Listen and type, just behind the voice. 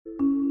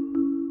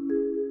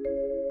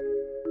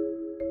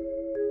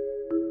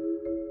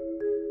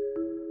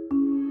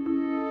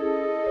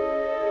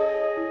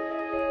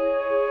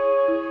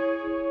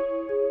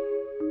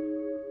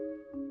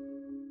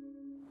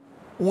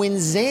When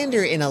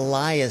Xander and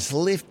Elias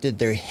lifted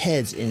their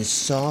heads and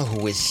saw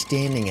who was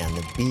standing on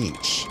the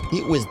beach,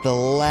 it was the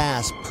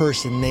last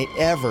person they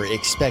ever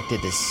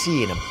expected to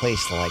see in a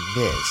place like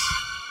this.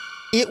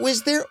 It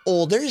was their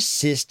older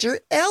sister,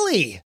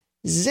 Ellie.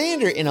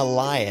 Xander and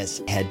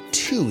Elias had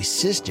two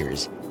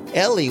sisters.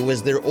 Ellie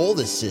was their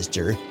oldest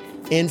sister,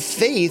 and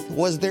Faith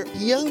was their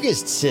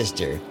youngest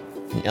sister.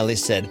 And Ellie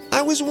said,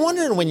 "I was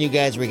wondering when you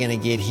guys were going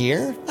to get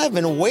here. I've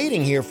been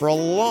waiting here for a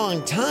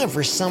long time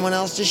for someone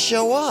else to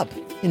show up."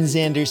 And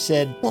Xander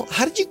said, "Well,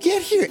 how did you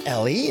get here,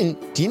 Ellie? And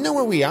do you know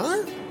where we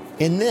are?"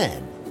 And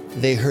then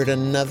they heard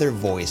another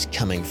voice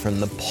coming from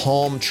the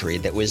palm tree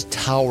that was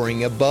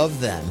towering above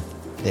them.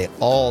 They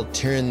all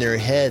turned their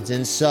heads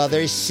and saw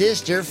their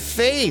sister,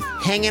 Faith,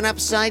 hanging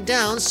upside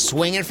down,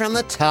 swinging from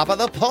the top of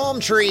the palm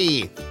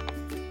tree.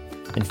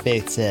 And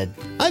Faith said,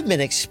 "I've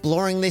been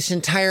exploring this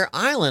entire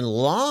island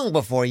long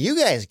before you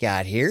guys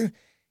got here.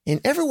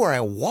 And everywhere I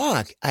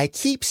walk, I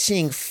keep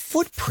seeing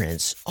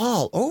footprints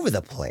all over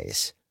the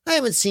place. I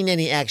haven't seen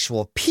any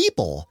actual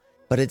people,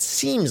 but it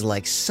seems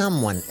like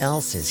someone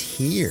else is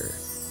here."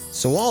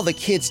 So all the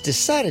kids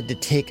decided to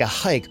take a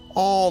hike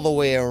all the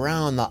way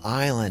around the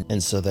island.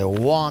 And so they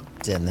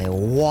walked and they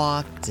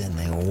walked and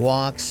they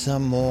walked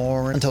some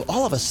more until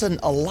all of a sudden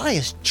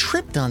Elias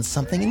tripped on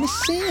something in the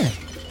sand.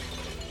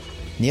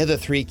 And the other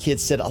three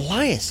kids said,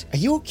 "Elias, are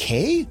you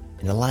okay?"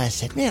 And Elias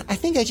said, "Man, I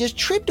think I just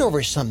tripped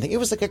over something. It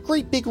was like a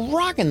great big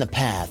rock in the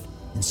path."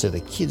 And so the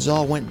kids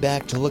all went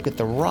back to look at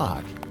the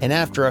rock. And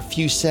after a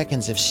few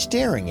seconds of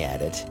staring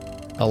at it,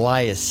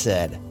 Elias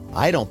said,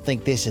 "I don't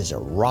think this is a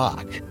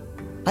rock.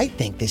 I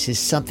think this is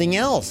something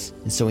else."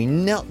 And so he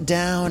knelt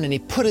down and he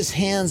put his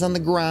hands on the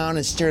ground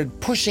and started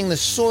pushing the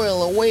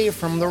soil away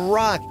from the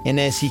rock. And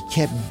as he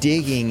kept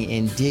digging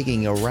and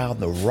digging around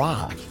the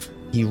rock,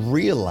 he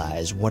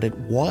realized what it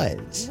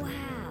was. Wow.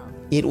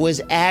 It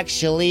was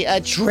actually a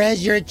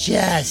treasure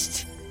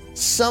chest.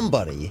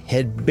 Somebody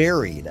had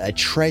buried a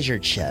treasure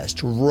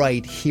chest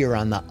right here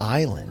on the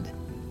island.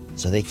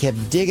 So they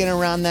kept digging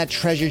around that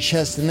treasure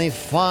chest and they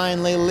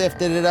finally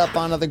lifted it up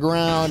onto the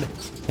ground.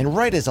 And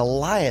right as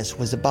Elias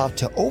was about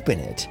to open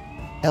it,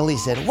 Ellie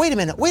said, wait a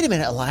minute,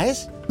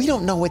 Elias. We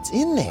don't know what's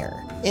in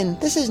there. And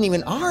this isn't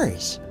even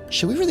ours.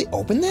 Should we really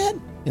open that?"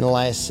 And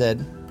Elias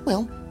said,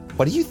 "Well,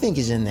 what do you think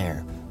is in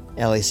there?"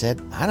 Ellie said,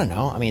 "I don't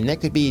know. I mean, there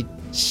could be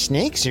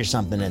snakes or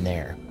something in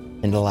there."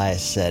 And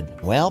Elias said,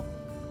 "Well,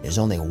 there's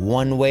only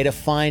one way to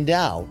find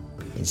out."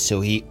 And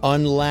so he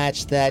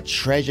unlatched that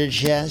treasure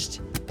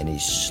chest and he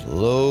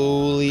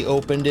slowly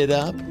opened it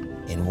up.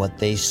 And what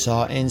they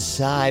saw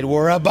inside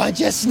were a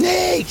bunch of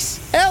snakes.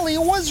 Ellie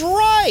was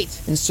right.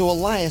 And so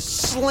Elias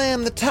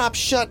slammed the top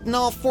shut and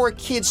all four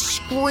kids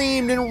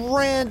screamed and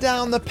ran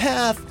down the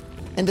path.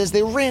 And as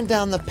they ran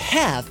down the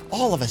path,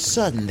 all of a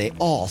sudden they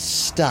all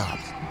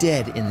stopped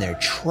dead in their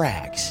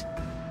tracks.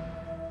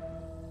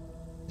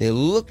 They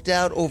looked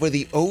out over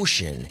the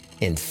ocean,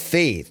 and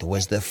Faith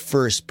was the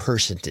first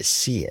person to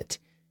see it.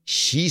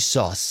 She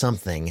saw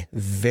something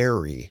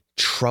very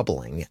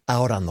troubling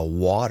out on the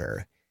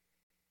water.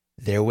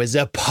 There was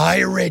a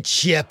pirate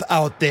ship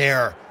out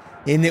there,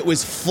 and it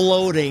was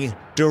floating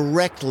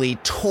directly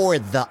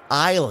toward the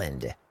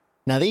island.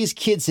 Now, these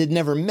kids had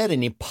never met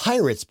any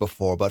pirates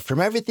before, but from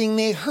everything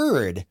they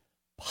heard,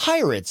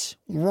 pirates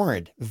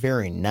weren't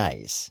very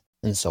nice.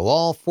 And so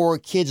all four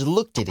kids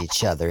looked at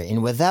each other,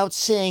 and without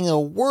saying a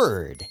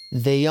word,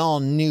 they all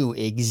knew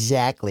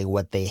exactly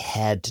what they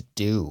had to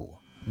do.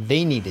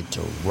 They needed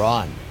to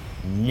run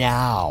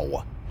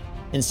now.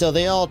 And so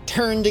they all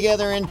turned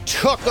together and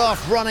took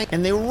off running,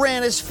 and they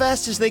ran as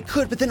fast as they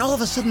could, but then all of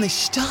a sudden they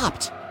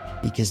stopped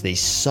because they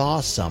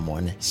saw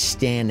someone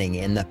standing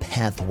in the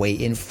pathway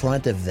in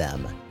front of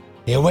them.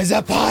 It was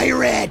a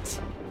pirate!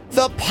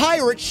 The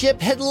pirate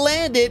ship had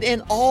landed,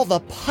 and all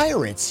the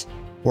pirates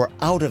were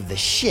out of the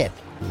ship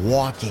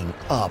walking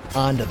up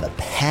onto the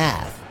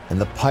path.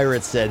 And the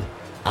pirate said,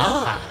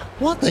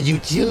 What are you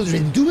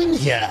children doing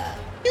here?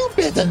 You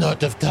better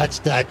not have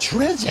touched that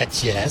treasure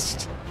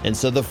chest." And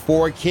so the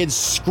four kids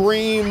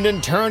screamed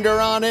and turned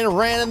around and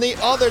ran in the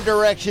other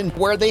direction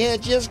where they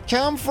had just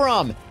come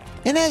from.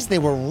 And as they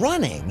were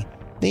running,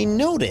 they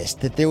noticed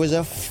that there was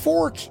a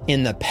fork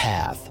in the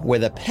path where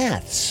the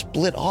path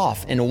split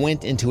off and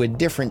went into a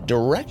different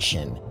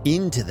direction,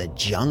 into the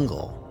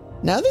jungle.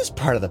 Now, this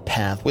part of the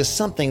path was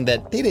something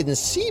that they didn't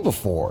see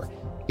before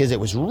because it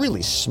was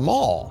really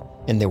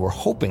small, and they were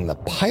hoping the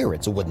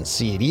pirates wouldn't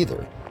see it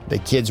either. The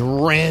kids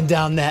ran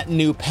down that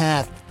new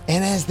path,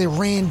 and as they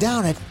ran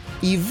down it,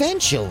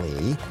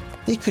 eventually,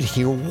 they could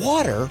hear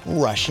water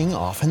rushing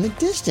off in the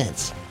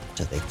distance.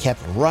 So they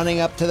kept running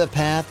up to the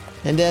path,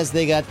 and as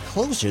they got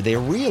closer, they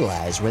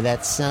realized where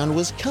that sound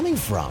was coming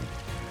from.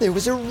 There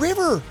was a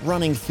river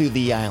running through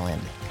the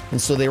island. And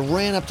so they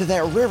ran up to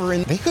that river,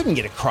 and they couldn't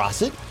get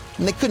across it,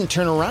 and they couldn't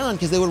turn around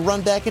because they would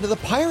run back into the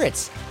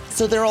pirates.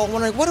 So they're all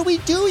wondering, what do we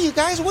do, you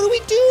guys? What do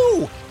we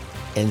do?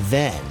 And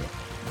then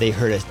they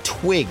heard a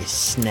twig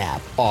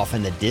snap off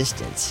in the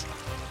distance.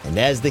 And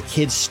as the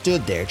kids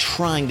stood there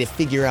trying to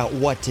figure out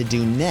what to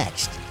do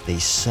next, they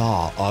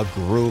saw a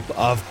group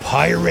of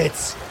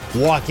pirates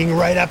walking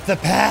right up the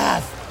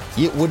path.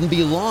 It wouldn't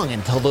be long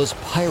until those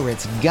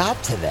pirates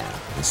got to them.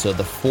 And so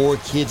the 4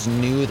 kids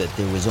knew that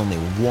there was only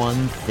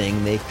one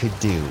thing they could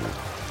do.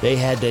 They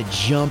had to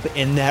jump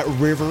in that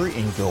river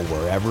and go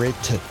wherever it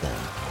took them.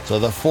 So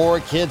the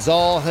 4 kids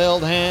all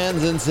held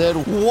hands and said,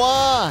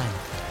 1,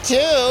 2,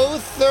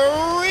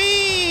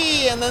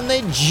 3! And then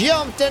they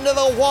jumped into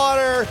the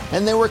water,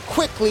 and they were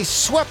quickly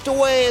swept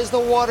away as the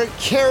water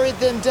carried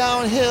them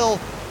downhill.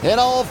 And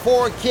all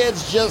 4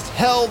 kids just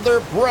held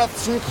their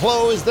breaths and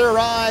closed their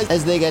eyes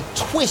as they got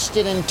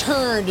twisted and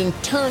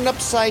turned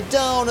upside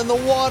down in the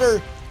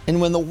water.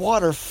 And when the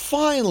water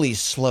finally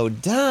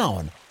slowed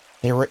down,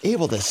 they were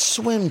able to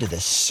swim to the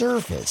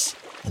surface.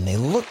 And they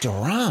looked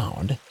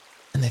around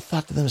and they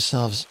thought to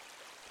themselves,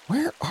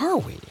 where are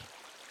we?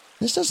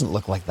 This doesn't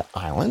look like the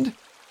island.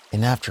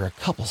 And after a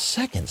couple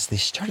seconds, they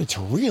started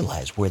to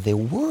realize where they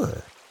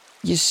were.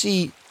 You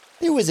see,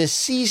 there was a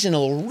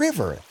seasonal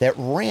river that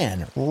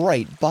ran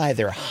right by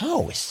their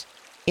house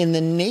in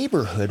the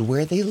neighborhood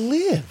where they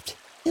lived.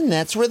 And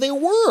that's where they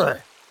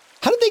were.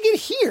 How did they get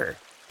here?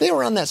 They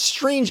were on that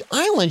strange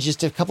island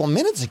just a couple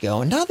minutes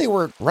ago, and now they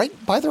were right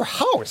by their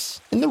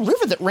house in the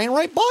river that ran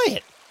right by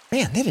it.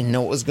 Man, they didn't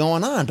know what was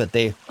going on, but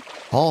they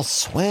all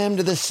swam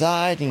to the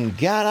side and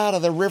got out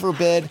of the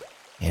riverbed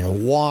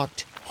and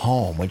walked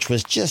home, which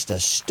was just a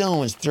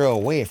stone's throw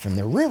away from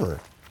the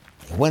river.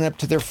 They went up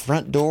to their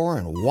front door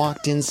and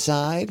walked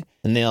inside,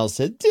 and they all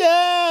said,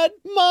 Dad,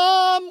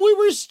 Mom, we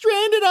were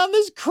stranded on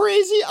this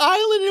crazy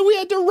island, and we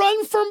had to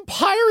run from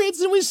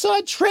pirates, and we saw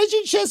a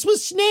treasure chest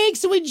with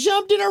snakes, and we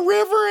jumped in a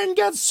river and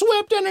got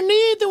swept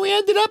underneath, and we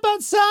ended up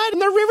outside in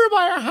the river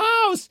by our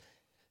house.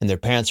 And their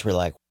parents were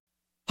like,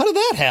 how did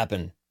that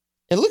happen?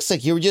 It looks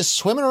like you were just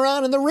swimming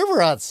around in the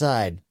river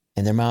outside.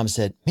 And their mom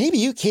said, maybe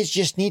you kids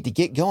just need to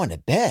get going to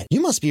bed.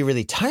 You must be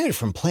really tired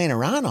from playing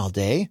around all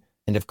day.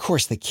 And of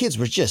course, the kids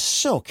were just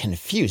so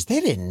confused. They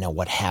didn't know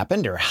what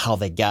happened or how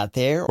they got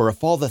there or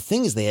if all the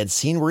things they had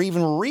seen were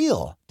even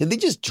real. Did they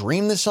just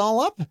dream this all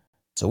up?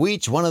 So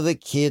each one of the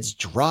kids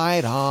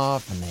dried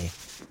off and they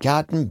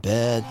got in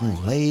bed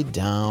and laid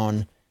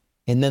down.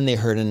 And then they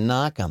heard a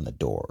knock on the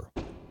door.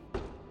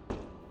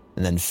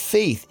 And then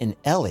Faith and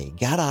Ellie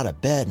got out of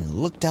bed and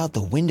looked out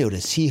the window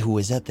to see who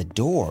was at the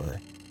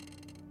door.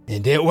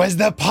 And it was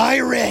the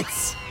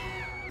pirates!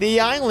 The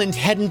island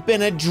hadn't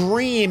been a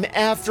dream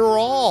after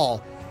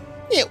all.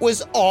 It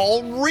was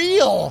all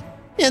real,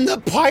 and the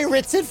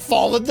pirates had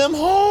followed them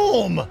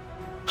home.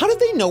 How did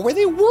they know where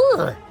they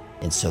were?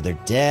 And so their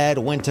dad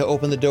went to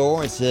open the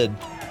door and said,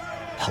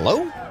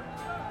 hello?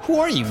 Who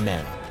are you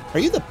men? Are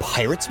you the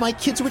pirates my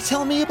kids were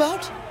telling me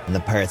about? And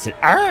the pirates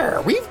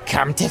said, we've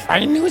come to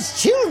find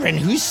those children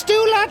who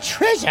stole our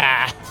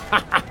treasure.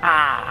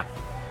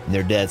 And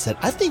their dad said,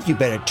 I think you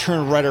better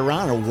turn right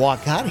around and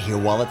walk out of here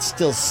while it's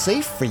still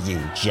safe for you,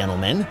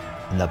 gentlemen.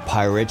 And the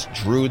pirates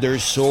drew their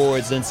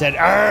swords and said,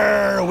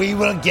 we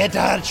will get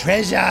our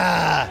treasure.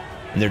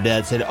 And their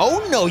dad said,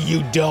 oh, no,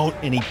 you don't.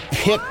 And he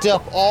picked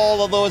up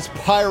all of those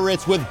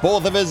pirates with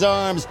both of his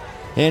arms,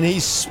 and he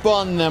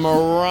spun them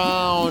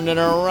around and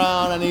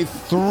around, and he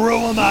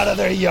threw them out of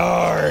their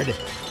yard.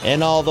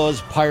 And all those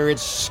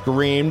pirates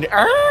screamed,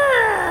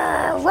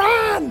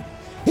 run!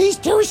 He's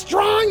too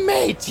strong,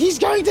 mate! He's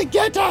going to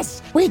get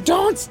us! We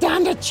don't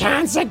stand a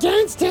chance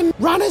against him!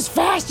 Run as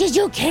fast as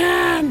you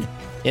can!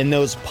 And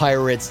those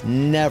pirates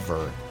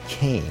never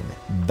came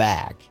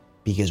back.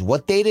 Because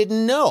what they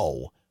didn't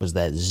know was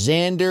that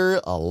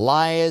Xander,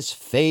 Elias,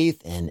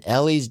 Faith, and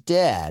Ellie's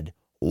dad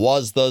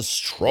was the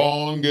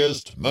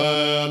strongest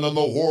man in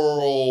the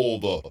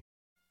world.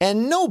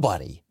 And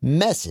nobody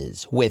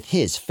messes with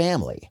his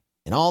family.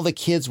 And all the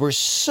kids were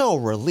so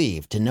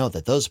relieved to know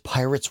that those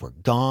pirates were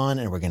gone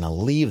and were going to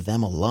leave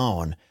them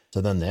alone.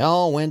 So then they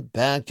all went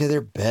back to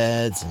their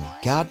beds and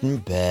got in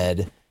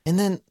bed. And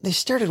then they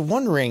started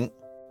wondering,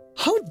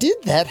 how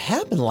did that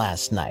happen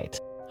last night?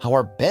 How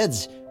our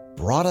beds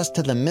brought us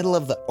to the middle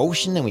of the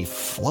ocean and we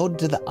floated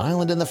to the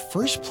island in the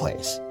first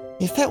place?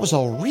 If that was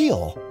all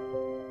real,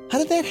 how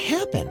did that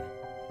happen?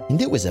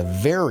 And it was a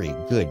very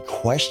good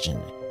question,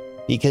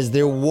 because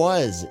there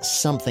was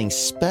something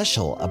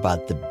special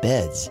about the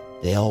beds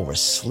they all were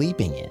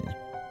sleeping in.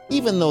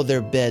 Even though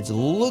their beds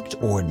looked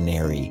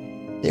ordinary,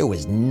 there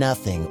was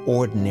nothing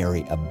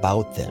ordinary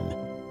about them.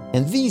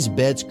 And these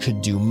beds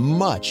could do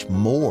much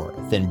more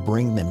than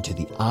bring them to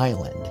the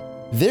island.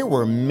 There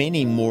were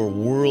many more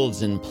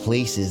worlds and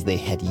places they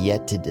had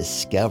yet to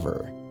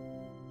discover.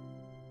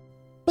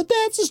 But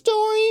that's a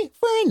story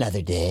for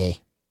another day.